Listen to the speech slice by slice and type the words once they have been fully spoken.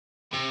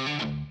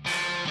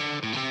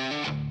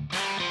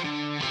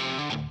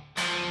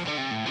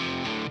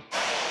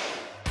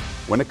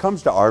When it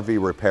comes to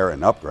RV repair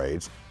and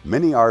upgrades,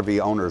 many RV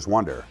owners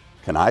wonder,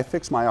 can I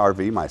fix my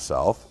RV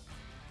myself?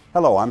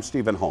 Hello, I'm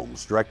Stephen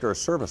Holmes, Director of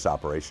Service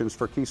Operations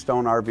for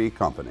Keystone RV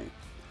Company.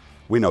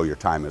 We know your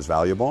time is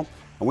valuable,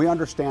 and we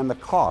understand the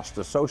cost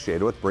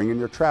associated with bringing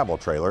your travel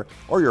trailer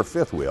or your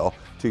fifth wheel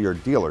to your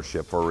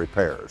dealership for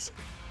repairs.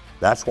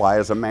 That's why,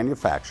 as a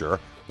manufacturer,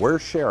 we're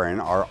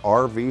sharing our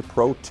RV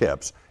Pro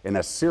tips in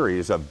a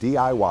series of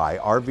DIY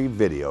RV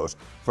videos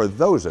for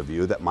those of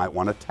you that might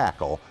want to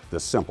tackle the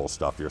simple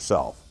stuff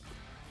yourself.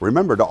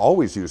 Remember to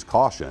always use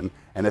caution,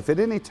 and if at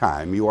any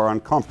time you are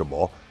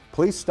uncomfortable,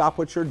 please stop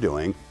what you're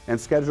doing and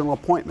schedule an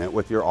appointment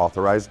with your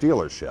authorized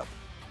dealership.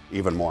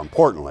 Even more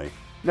importantly,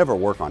 never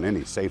work on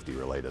any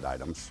safety-related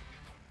items.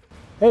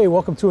 Hey,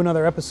 welcome to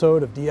another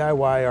episode of DIY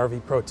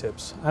RV Pro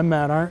Tips. I'm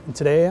Matt Arndt, and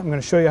today I'm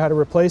going to show you how to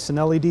replace an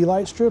LED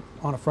light strip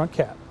on a front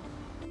cap.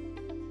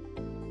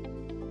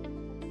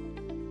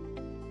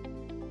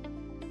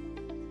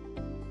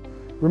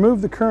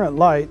 Remove the current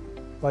light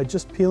by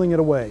just peeling it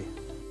away.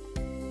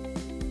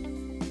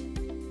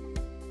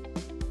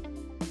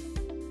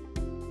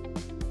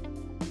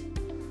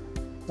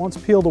 Once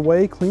peeled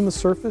away, clean the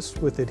surface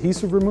with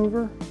adhesive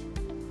remover,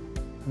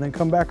 and then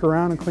come back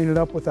around and clean it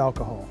up with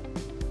alcohol.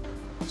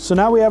 So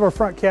now we have our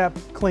front cap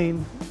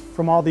clean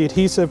from all the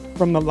adhesive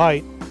from the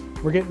light.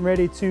 We're getting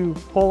ready to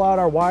pull out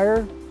our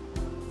wire.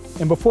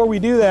 And before we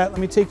do that, let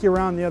me take you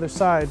around the other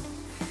side.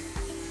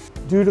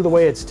 Due to the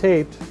way it's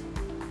taped,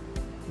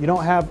 you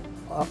don't have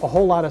a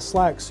whole lot of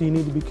slack, so you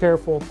need to be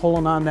careful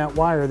pulling on that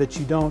wire that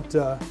you don't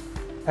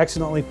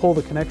accidentally pull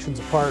the connections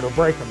apart or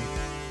break them.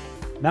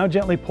 Now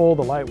gently pull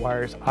the light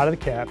wires out of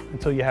the cap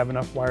until you have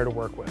enough wire to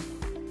work with.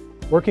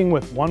 Working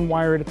with one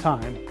wire at a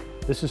time,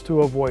 this is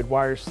to avoid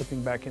wires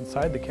slipping back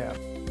inside the cap.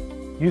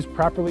 Use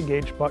properly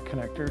gauged butt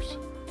connectors.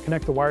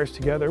 Connect the wires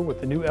together with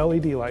the new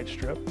LED light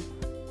strip.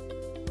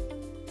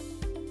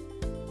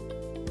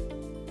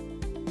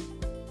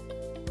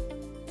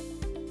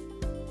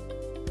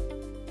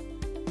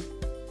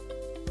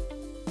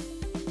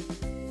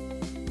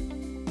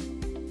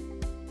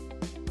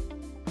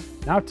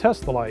 Now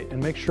test the light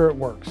and make sure it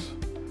works.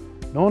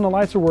 Knowing the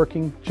lights are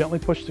working, gently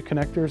push the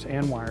connectors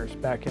and wires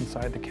back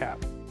inside the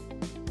cap.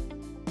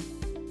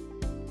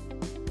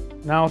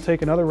 Now I'll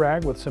take another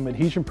rag with some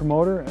adhesion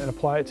promoter and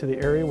apply it to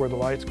the area where the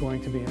light's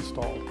going to be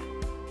installed.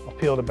 I'll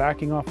peel the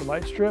backing off the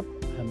light strip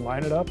and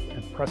line it up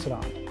and press it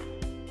on.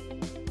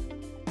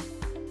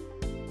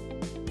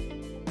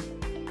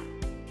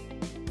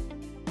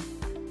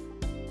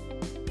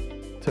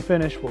 To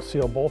finish, we'll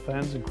seal both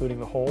ends, including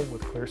the hole,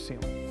 with clear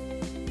sealant.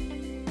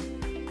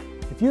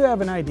 If you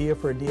have an idea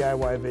for a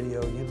DIY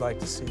video you'd like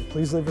to see,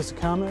 please leave us a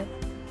comment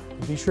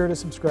and be sure to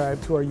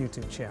subscribe to our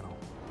YouTube channel.